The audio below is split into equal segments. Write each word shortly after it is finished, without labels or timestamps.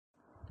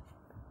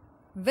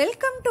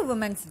Welcome to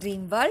women's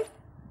dream world.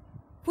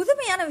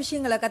 புதுமையான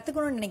விஷயங்களை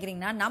கற்றுக்கணும்னு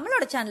நினைக்கிறீங்கன்னா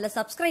நம்மளோட சேனலை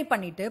சப்ஸ்கிரைப்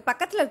பண்ணிட்டு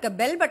பக்கத்தில் இருக்க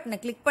பெல் பட்டனை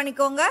கிளிக்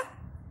பண்ணிக்கோங்க.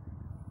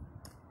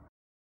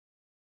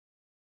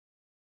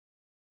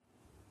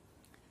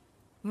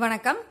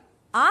 வணக்கம்.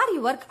 ஆரி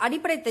ஒர்க்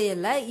அடிப்படை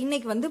தையல்ல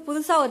இன்னைக்கு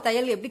புதுசா ஒரு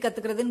தையல் எப்படி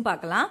கத்துக்கிறதுன்னு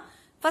பார்க்கலாம்.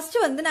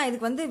 ஃபர்ஸ்ட் நான்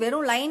இதுக்கு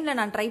வெறும் லைன்ல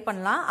நான் ட்ரை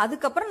பண்ணலாம்.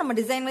 அதுக்கப்புறம் நம்ம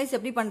டிசைன் வைஸ்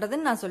எப்படி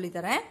பண்றதுன்னு நான் சொல்லி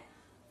தரேன்.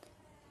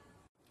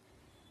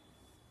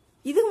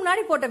 இதுக்கு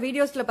முன்னாடி போட்ட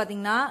வீடியோஸ்ல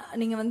பாத்தீங்கன்னா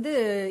நீங்க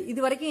இது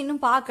வரைக்கும்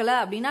இன்னும் பார்க்கல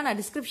அப்படின்னா நான்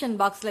டிஸ்கிரிப்ஷன்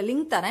பாக்ஸ்ல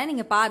லிங்க் தரேன்,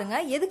 நீங்க பாருங்க.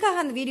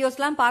 எதுக்காக அந்த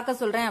வீடியோஸ்லாம் பார்க்க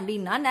சொல்றேன்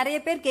அப்படின்னா நிறைய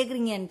பேர்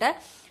கேக்குறீங்க என்கிட்ட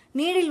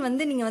நீடில்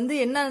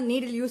நீங்க என்ன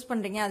நீடில் யூஸ்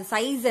பண்றீங்க, அது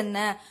சைஸ் என்ன,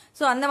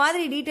 சோ அந்த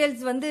மாதிரி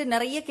டீடைல்ஸ்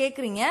நிறைய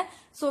கேக்குறீங்க.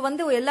 சோ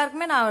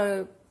எல்லாருக்குமே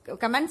நான்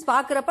கமெண்ட்ஸ்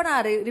பாக்குறப்ப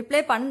நான்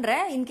ரிப்ளை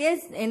பண்றேன்.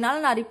 இன்கேஸ்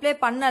என்னால நான் ரிப்ளை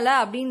பண்ணல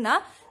அப்படின்னா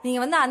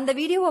நீங்க அந்த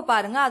வீடியோவை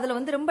பாருங்க.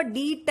 அதுல ரொம்ப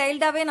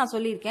டீடைல்டாவே நான்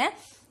சொல்லியிருக்கேன்.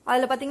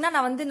 அதுல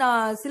பாத்தீங்கன்னா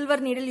நான்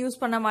சில்வர் நீடில் யூஸ்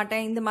பண்ண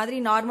மாட்டேன், இந்த மாதிரி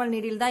நார்மல்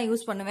நீடில் தான்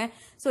யூஸ் பண்ணுவேன்.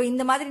 சோ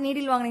இந்த மாதிரி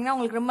நீடில் வாங்கினீங்கன்னா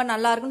உங்களுக்கு ரொம்ப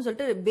நல்லா இருக்கும்னு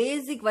சொல்லிட்டு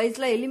பேசிக்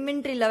வைஸ்ல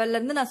எலிமெண்டரி லெவல்ல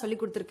இருந்து நான் சொல்லி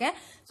கொடுத்துருக்கேன்.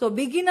 சோ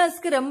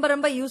பிகினர்ஸ்க்கு ரொம்ப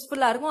ரொம்ப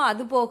யூஸ்ஃபுல்லா இருக்கும்.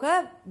 அது போக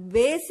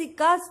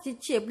பேசிக்கா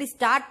ஸ்டிச் எப்படி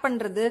ஸ்டார்ட்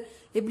பண்றது,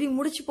 எப்படி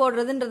முடிச்சு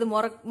போடுறதுன்றது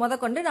முத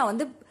கொண்டு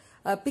நான்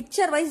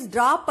பிக்சர் வைஸ்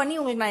டிரா பண்ணி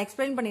உங்களுக்கு நான்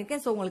எக்ஸ்பிளைன்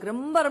பண்ணிருக்கேன். சோ உங்களுக்கு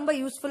ரொம்ப ரொம்ப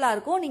யூஸ்ஃபுல்லா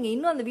இருக்கும். நீங்க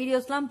இன்னும் அந்த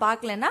வீடியோஸ் எல்லாம்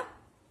பார்க்கலன்னா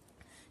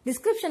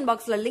டிஸ்கிரிப்ஷன்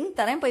பாக்ஸ்ல லிங்க்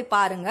தரேன், போய்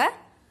பாருங்க.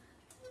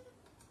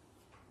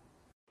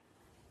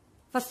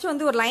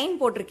 ஃபர்ஸ்ட் ஒரு லைன்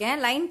போட்டிருக்கேன்.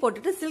 லைன்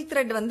போட்டுட்டு சில்க்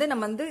த்ரெட்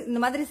நம்ம இந்த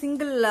மாதிரி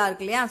சிங்கிளா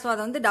இருக்கு இல்லையா, சோ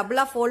அதை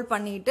டபுளா ஃபோல்ட்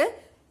பண்ணிட்டு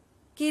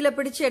கீழே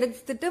பிடிச்சு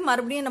எடுத்துட்டு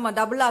மறுபடியும் நம்ம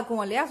டபுள்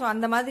ஆக்குவோம் இல்லையா, சோ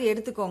அந்த மாதிரி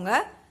எடுத்துக்கோங்க.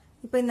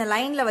 இப்போ இந்த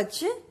லைன்ல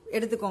வச்சு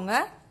எடுத்துக்கோங்க.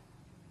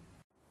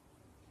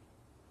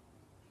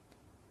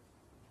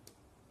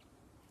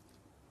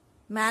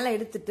 மேல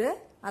எடுத்துட்டு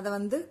அதை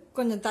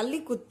கொஞ்சம்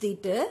தள்ளி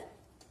குத்திட்டு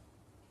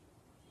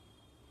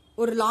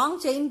ஒரு லாங்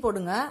செயின்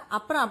போடுங்க.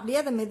 அப்புறம் அப்படியே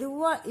அதை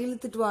மெதுவா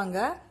இழுத்துட்டு வாங்க.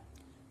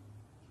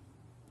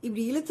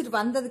 இப்படி இழுத்துட்டு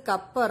வந்ததுக்கு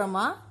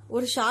அப்புறமா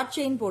ஒரு ஷார்ட்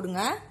செயின்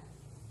போடுங்க.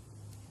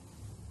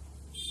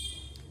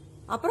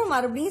 அப்புறம்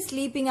மறுபடியும்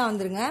ஸ்லீப்பிங்கா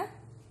வந்துருங்க.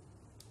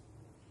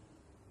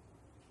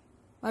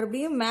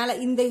 மறுபடியும் மேல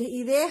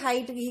இதே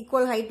ஹைட்டுக்கு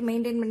ஈக்குவல் ஹைட்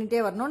மெயின்டைன்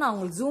பண்ணிட்டே வரணும். நான்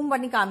உங்களுக்கு ஜூம்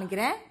பண்ணி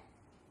காமிக்கிறேன்.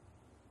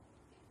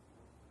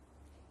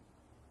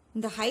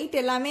 இந்த ஹைட்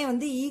எல்லாமே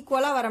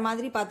ஈக்குவலா வர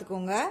மாதிரி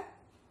பாத்துக்கோங்க.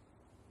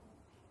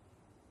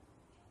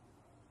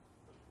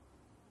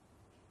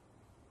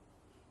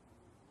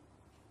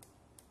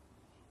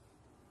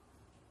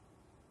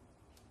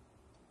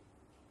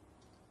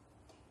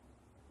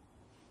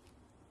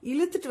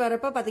 இழுத்துட்டு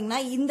வரப்ப பாத்தீங்கன்னா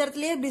இந்த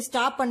இடத்துலயே இப்படி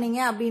ஸ்டாப் பண்ணீங்க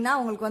அப்படின்னா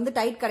உங்களுக்கு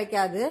டைட்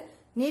கிடைக்காது.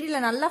 நீடில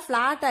நல்லா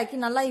பிளாட் ஆக்கி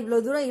நல்லா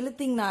இவ்வளவு தூரம்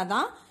இழுத்தீங்கன்னா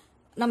தான்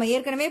நம்ம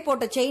ஏற்கனவே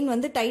போட்ட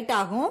செயின் டைட்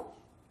ஆகும்.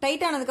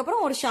 டைட் ஆனதுக்கு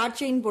அப்புறம் ஒரு ஷார்ட்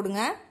செயின்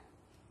போடுங்க.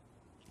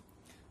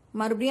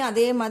 மறுபடியும்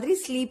அதே மாதிரி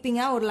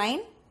ஸ்லீப்பிங்கா ஒரு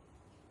லைன்.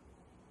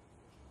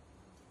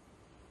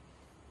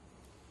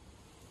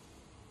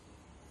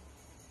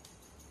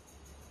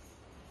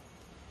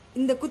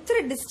 இந்த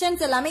குத்துற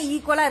டிஸ்டன்ஸ் எல்லாமே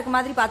ஈக்குவலா இருக்க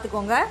மாதிரி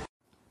பாத்துக்கோங்க.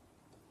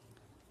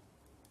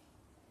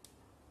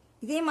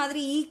 இதே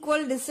மாதிரி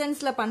ஈக்குவல்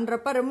டிஸ்டன்ஸ்ல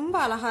பண்றப்ப ரொம்ப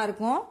அழகா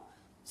இருக்கும்.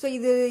 சோ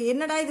இது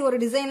என்னடா இது ஒரு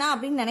டிசைனா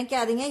அப்படின்னு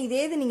நினைக்காதீங்க. இதே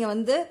இது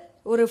நீங்க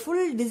ஒரு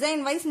ஃபுல்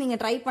டிசைன் வைஸ் நீங்க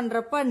ட்ரை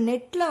பண்றப்ப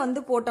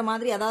நெட்ல போட்ட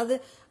மாதிரி, அதாவது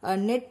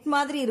நெட்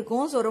மாதிரி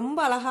இருக்கும். சோ ரொம்ப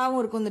அழகாவும்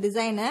இருக்கும் இந்த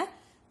டிசைனு.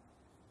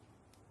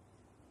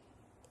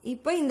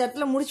 இப்ப இந்த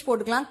இடத்துல முடிச்சு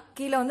போட்டுக்கலாம்,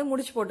 கீழே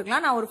முடிச்சு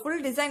போட்டுக்கலாம். நான் ஒரு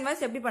ஃபுல் டிசைன்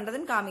வைஸ் எப்படி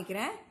பண்றதுன்னு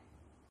காமிக்கிறேன்.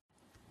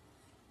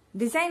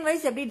 டிசைன்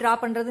வைஸ் எப்படி டிரா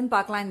பண்றதுன்னு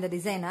பார்க்கலாம். இந்த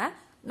டிசைனை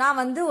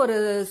நான் ஒரு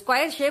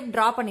ஸ்கொயர் ஷேப்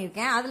டிரா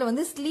பண்ணிருக்கேன்.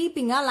 அதுல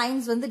ஸ்லீப்பிங்கா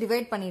லைன்ஸ்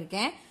டிவைட்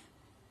பண்ணிருக்கேன்.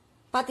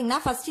 பாத்தீங்கன்னா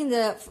ஃபர்ஸ்ட்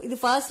இது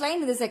ஃபர்ஸ்ட்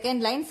லைன், இது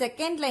செகண்ட் லைன்.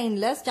 செகண்ட்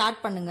லைன்ல ஸ்டார்ட்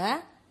பண்ணுங்க.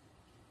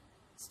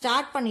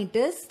 ஸ்டார்ட்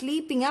பண்ணிட்டு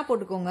ஸ்லீப்பிங்கா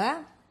போட்டுக்கோங்க.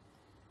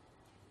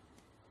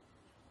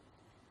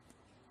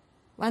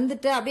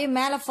 அப்படியே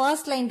மேல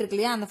ஃபர்ஸ்ட் லைன் இருக்கு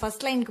இல்லையா, அந்த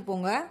ஃபர்ஸ்ட் லைனுக்கு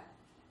போங்க.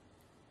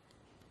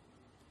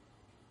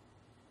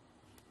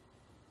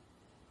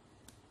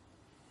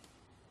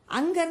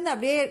 அங்க இருந்து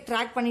அப்படியே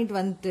ட்ராக்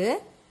பண்ணிட்டு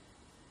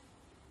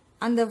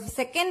அந்த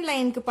செகண்ட்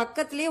லைனுக்கு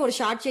பக்கத்திலேயே ஒரு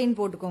ஷார்ட் செயின்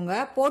போட்டுக்கோங்க.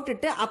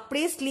 போட்டுட்டு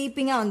அப்படியே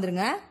ஸ்லீப்பிங்கா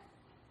வந்துருங்க.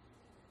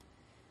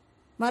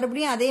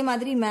 மறுபடியும் அதே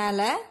மாதிரி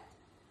மேல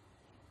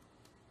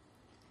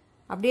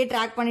அப்படியே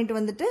ட்ராக்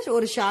பண்ணிட்டு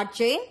ஒரு ஷார்ட்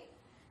செயின்.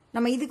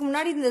 நம்ம இதுக்கு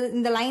முன்னாடி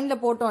இந்த லைன்ல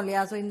போட்டோம்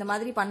இல்லையா, சோ இந்த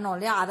மாதிரி பண்ணோம்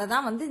இல்லையா, அதை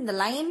தான் இந்த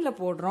லைன்ல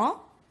போடுறோம்.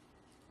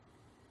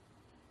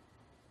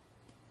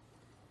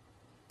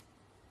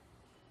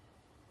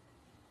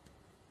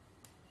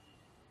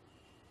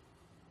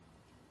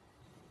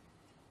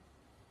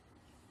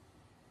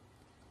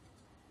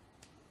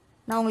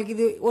 நான் உங்களுக்கு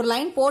இது ஒரு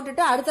லைன்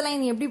போட்டுட்டு அடுத்த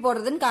லைன் எப்படி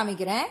போடுறதுன்னு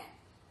காமிக்கிறேன்.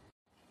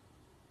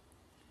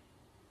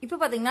 இப்ப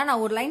பாத்தீங்கன்னா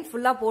நான் ஒரு லைன்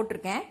ஃபுல்லா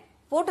போட்டிருக்கேன்.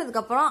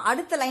 போட்டதுக்கு அப்புறம்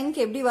அடுத்த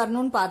லைனுக்கு எப்படி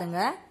வரணும்னு பாருங்க.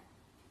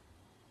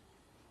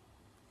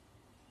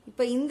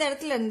 இப்ப இந்த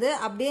இடத்துல இருந்து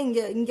அப்படியே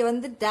இங்க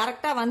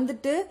டைரக்டா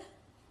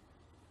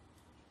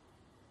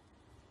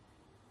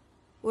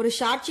ஒரு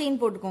ஷார்ட்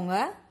செயின் போட்டுக்கோங்க.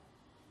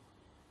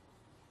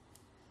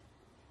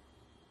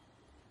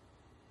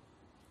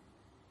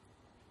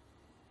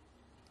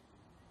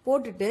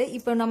 போட்டுட்டு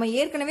இப்போ நம்ம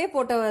ஏற்கனவே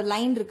போட்ட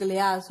லைன் இருக்கு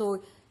இல்லையா, ஸோ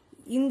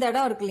இந்த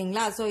இடம் இருக்கு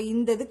இல்லைங்களா, ஸோ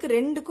இந்த இதுக்கு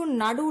ரெண்டுக்கும்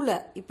நடுவுல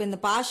இப்போ இந்த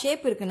பா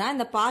ஷேப் இருக்குன்னா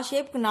இந்த பா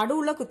ஷேப்க்கு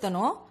நடுவுல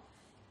குத்தணும்.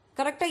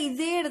 கரெக்டா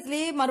இதே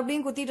இடத்துலயே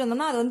மறுபடியும் குத்திட்டு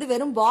வந்தோம்னா அது வந்து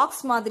வெறும்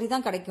பாக்ஸ் மாதிரி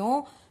தான் கிடைக்கும்.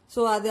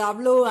 ஸோ அது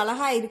அவ்வளோ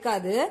அழகா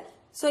இருக்காது.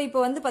 ஸோ இப்போ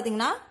வந்து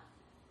பாத்தீங்கன்னா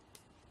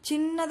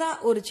சின்னதா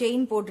ஒரு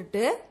செயின்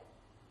போட்டுட்டு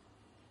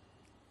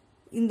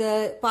இந்த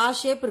பா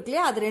ஷேப் இருக்கு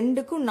இல்லையா அது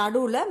ரெண்டுக்கும்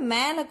நடுவுல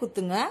மேல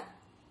குத்துங்க.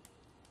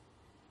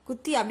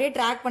 குத்தி அப்படியே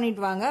ட்ராக்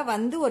பண்ணிட்டு வாங்க.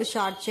 வந்து ஒரு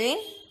ஷார்ட்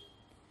செயின்,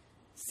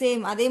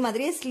 சேம் அதே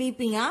மாதிரியே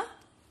ஸ்லீப்பிங்கா.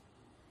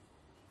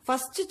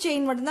 ஃபர்ஸ்ட்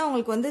செயின் மட்டும்தான்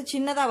உங்களுக்கு வந்து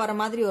சின்னதா வர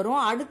மாதிரி வரும்.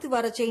 அடுத்து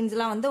வர செயின்ஸ்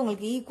எல்லாம் வந்து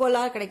உங்களுக்கு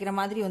ஈக்குவலா கிடைக்கிற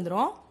மாதிரி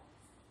வந்துடும்.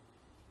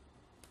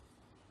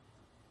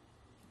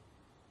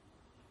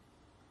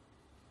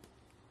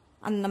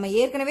 அந்த நம்ம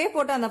ஏற்கனவே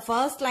போட்ட அந்த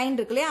ஃபர்ஸ்ட் லைன்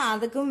இருக்கு இல்லையா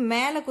அதுக்கு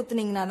மேல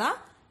குத்துனீங்கன்னா தான்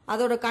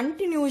அதோட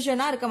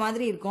கண்டினியூஷனா இருக்க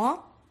மாதிரி இருக்கும்.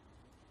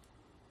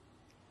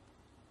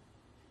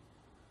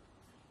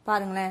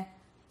 பாருங்களேன்.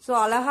 ஸோ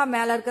அழகா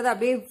மேல இருக்கிறது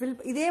அப்படியே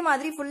இதே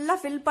மாதிரி ஃபுல்லா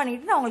ஃபில்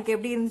பண்ணிட்டு நான் உங்களுக்கு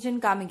எப்படி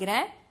இருந்துச்சுன்னு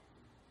காமிக்கிறேன்.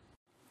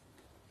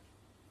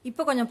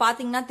 இப்போ கொஞ்சம்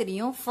பாத்தீங்கன்னா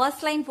தெரியும்,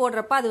 ஃபர்ஸ்ட் லைன்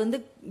போடுறப்ப அது வந்து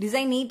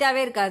டிசைன்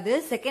நீட்டாவே இருக்காது.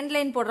 செகண்ட்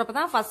லைன் போடுறப்ப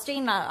தான் ஃபர்ஸ்ட்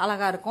லைன்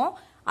அழகா இருக்கும்.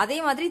 அதே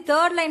மாதிரி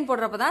தேர்ட் லைன்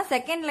போடுறப்ப தான்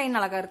செகண்ட் லைன்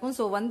அழகா இருக்கும்.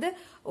 ஸோ வந்து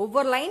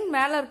ஒவ்வொரு லைன்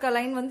மேல இருக்க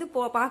லைன் வந்து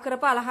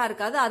பாக்குறப்ப அழகா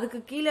இருக்காது, அதுக்கு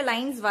கீழே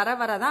லைன்ஸ் வர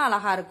வரதான்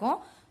அழகா இருக்கும்.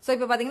 ஸோ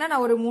இப்போ பாத்தீங்கன்னா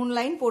நான் ஒரு 3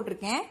 லைன்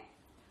போட்டிருக்கேன்.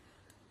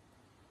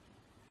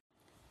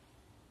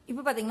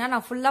 இப்போ பாத்தீங்கன்னா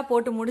நான் ஃபுல்லா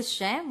போட்டு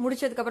முடிச்சிட்டேன்.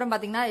 முடிச்சதுக்கு அப்புறம்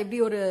பாத்தீங்கன்னா எப்படி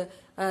ஒரு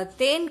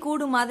தேன்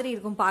கூடு மாதிரி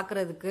இருக்கும்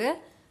பாக்குறதுக்கு.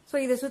 ஸோ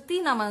இதை சுத்தி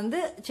நம்ம வந்து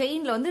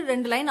செயின்ல வந்து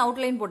 2 லைன்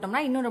அவுட்லைன்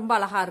போட்டோம்னா இன்னும் ரொம்ப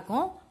அழகா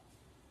இருக்கும்.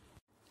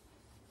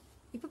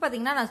 இப்போ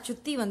பாத்தீங்கன்னா நான்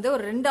சுத்தி வந்து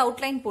ஒரு 2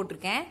 அவுட்லைன்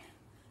போட்டிருக்கேன்.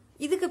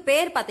 இதுக்கு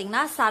பேர்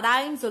பாத்தீங்கன்னா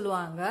சடாயின்னு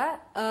சொல்லுவாங்க.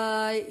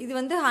 இது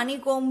வந்து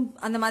ஹனிகோம்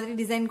அந்த மாதிரி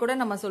டிசைன் கூட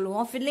நம்ம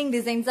சொல்லுவோம். ஃபில்லிங்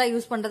டிசைன்ஸா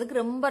யூஸ்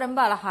பண்றதுக்கு ரொம்ப ரொம்ப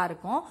அழகா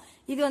இருக்கும்.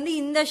 இது வந்து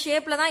இந்த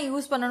ஷேப்ல தான்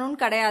யூஸ் பண்ணணும்னு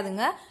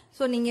கிடையாதுங்க.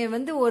 ஸோ நீங்க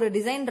வந்து ஒரு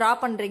டிசைன் டிரா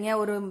பண்றீங்க,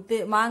 ஒரு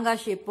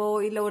மாங்காய் ஷேப்போ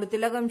இல்ல ஒரு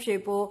திலகம்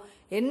ஷேப்போ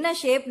என்ன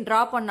ஷேப்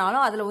டிரா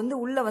பண்ணாலும் அதுல வந்து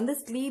உள்ள வந்து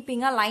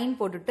ஸ்லீப்பிங்கா லைன்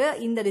போட்டுட்டு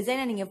இந்த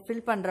டிசைனை நீங்க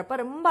ஃபில் பண்றப்ப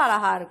ரொம்ப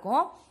அழகா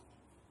இருக்கும்.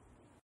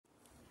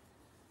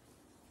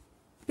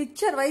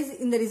 பிக்சர் வைஸ்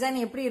இந்த டிசைன்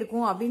எப்படி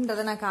இருக்கும்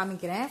அப்படின்றத நான்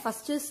காமிக்கிறேன்.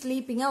 ஃபர்ஸ்ட்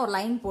ஸ்லீப்பிங்கா ஒரு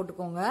லைன்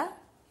போட்டுக்கோங்க.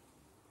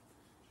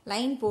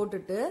 லைன்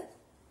போட்டுட்டு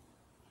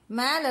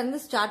மேல இருந்து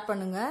ஸ்டார்ட்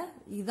பண்ணுங்க.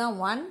 இதுதான்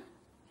 1.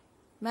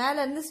 மேல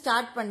இருந்து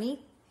ஸ்டார்ட் பண்ணி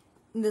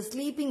இந்த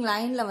ஸ்லீப்பிங்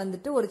லைன்ல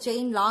வந்துட்டு ஒரு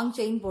செயின், லாங்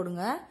செயின்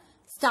போடுங்க.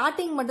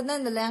 ஸ்டார்டிங்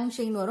மட்டும்தான் இந்த லாங்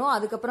செயின் வரும்.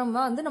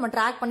 அதுக்கப்புறமா வந்து நம்ம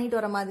ட்ராக் பண்ணிட்டு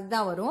வர மாதிரி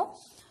தான் வரும்.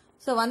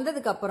 ஸோ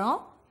வந்ததுக்கு அப்புறம்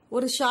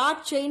ஒரு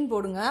ஷார்ட் செயின்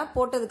போடுங்க.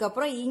 போட்டதுக்கு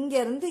அப்புறம் இங்க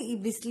இருந்து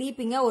இப்படி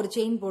ஸ்லீப்பிங்கா ஒரு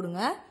செயின்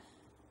போடுங்க.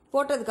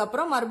 போட்டதுக்கு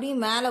அப்புறம்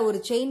மறுபடியும் மேல ஒரு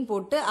செயின்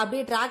போட்டு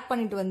அப்படியே ட்ராக்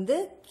பண்ணிட்டு வந்து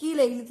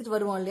கீழே இழுத்துட்டு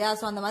வருவோம் இல்லையா,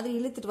 ஸோ அந்த மாதிரி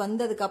இழுத்துட்டு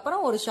வந்ததுக்கு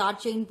அப்புறம் ஒரு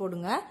ஷார்ட் செயின்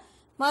போடுங்க.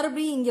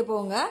 மறுபடியும் இங்க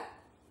போங்க.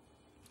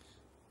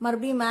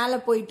 மறுபடியும் மேல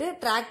போயிட்டு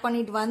ட்ராக்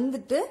பண்ணிட்டு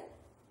வந்துட்டு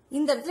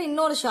இந்த இடத்துல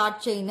இன்னொரு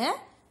ஷார்ட் செயின்.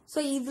 ஸோ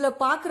இதுல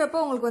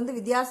பாக்குறப்ப உங்களுக்கு வந்து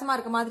வித்தியாசமா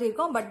இருக்க மாதிரி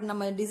இருக்கும். பட்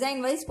நம்ம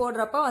டிசைன் வைஸ்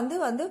போடுறப்ப வந்து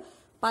வந்து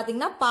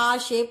பாத்தீங்கன்னா பா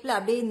ஷேப்ல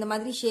அப்படியே இந்த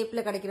மாதிரி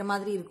ஷேப்ல கிடைக்கிற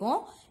மாதிரி இருக்கும்.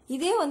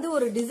 இதே வந்து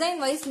ஒரு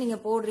டிசைன் வைஸ் நீங்க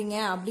போடுறீங்க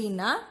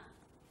அப்படின்னா,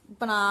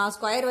 இப்ப நான்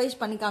ஸ்கொயர் வைஸ்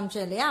பண்ணி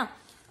காமிச்சேன் இல்லையா,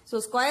 ஸோ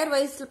ஸ்கொயர்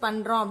வைஸ்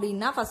பண்றோம்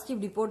அப்படின்னா ஃபர்ஸ்ட்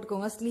இப்படி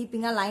போட்டுக்கோங்க.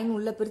 ஸ்லீப்பிங்கா லைன்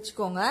உள்ள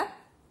பிரிச்சுக்கோங்க.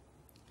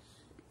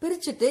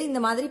 பிரிச்சுட்டு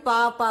இந்த மாதிரி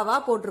பாவா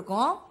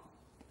போட்டிருக்கோம்.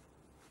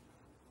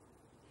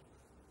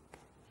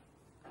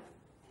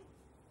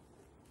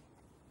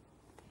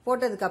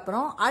 போட்டதுக்கு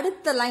அப்புறம்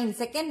அடுத்த லைன்,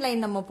 செகண்ட்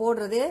லைன் நம்ம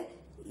போடுறது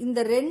இந்த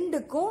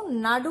 2க்கும்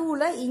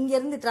நடுவுல இங்க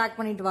இருந்து ட்ராக்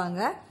பண்ணிட்டு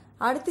வாங்க.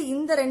 அடுத்து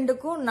இந்த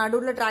 2க்கும்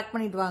நடுவுல ட்ராக்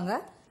பண்ணிட்டு வாங்க.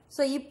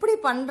 ஸோ இப்படி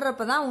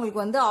பண்றப்பதான்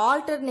உங்களுக்கு வந்து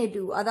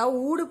ஆல்டர்னேட்டிவ், அதாவது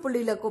ஊடு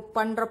புள்ளியில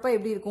பண்றப்ப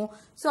எப்படி இருக்கும்,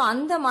 ஸோ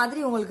அந்த மாதிரி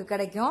உங்களுக்கு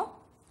கிடைக்கும்.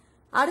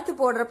 அடுத்து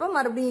போடுறப்ப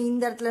மறுபடியும்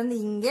இந்த இடத்துல இருந்து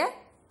இங்க,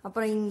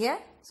 அப்புறம் இங்க,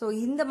 ஸோ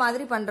இந்த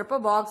மாதிரி பண்றப்ப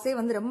பாக்ஸே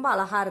வந்து ரொம்ப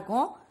அழகா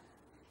இருக்கும்.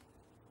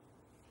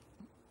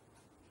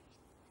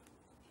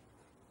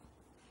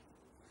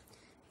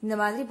 இந்த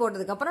மாதிரி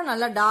போட்டதுக்கு அப்புறம்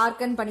நல்லா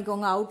டார்க்கன்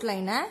பண்ணிக்கோங்க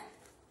அவுட்லைனை.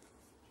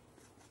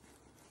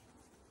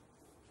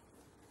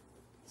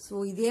 ஸோ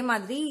இதே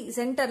மாதிரி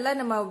சென்டர்ல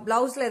நம்ம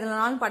பிளவுஸ்ல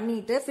எதுனாலும்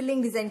பண்ணிட்டு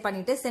ஃபில்லிங் டிசைன்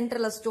பண்ணிட்டு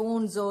சென்டர்ல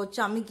ஸ்டோன்ஸோ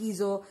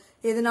சமிக்கிஸோ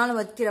எதுனாலும்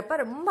வைக்கிறப்ப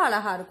ரொம்ப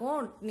அழகா இருக்கும்.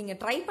 நீங்க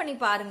ட்ரை பண்ணி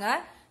பாருங்க.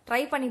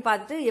 ட்ரை பண்ணி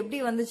பார்த்துட்டு எப்படி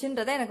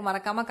வந்துச்சுன்றதை எனக்கு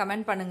மறக்காம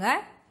கமெண்ட் பண்ணுங்க.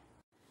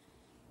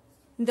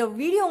 இந்த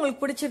வீடியோ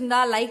உங்களுக்கு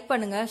பிடிச்சிருந்தா லைக்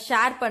பண்ணுங்க,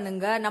 ஷேர்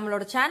பண்ணுங்க.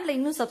 நம்மளோட சேனலை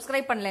இன்னும்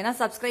சப்ஸ்கிரைப் பண்ணலைன்னா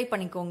சப்ஸ்கிரைப்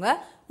பண்ணிக்கோங்க.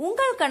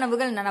 உங்கள்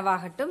கனவுகள்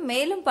நனவாகட்டும்.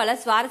 மேலும் பல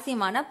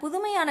சுவாரஸ்யமான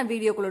புதுமையான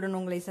வீடியோக்களுடன்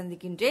உங்களை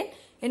சந்திக்கின்றேன்.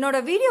 என்னோட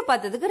வீடியோ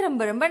பார்த்ததுக்கு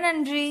ரொம்ப ரொம்ப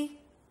நன்றி.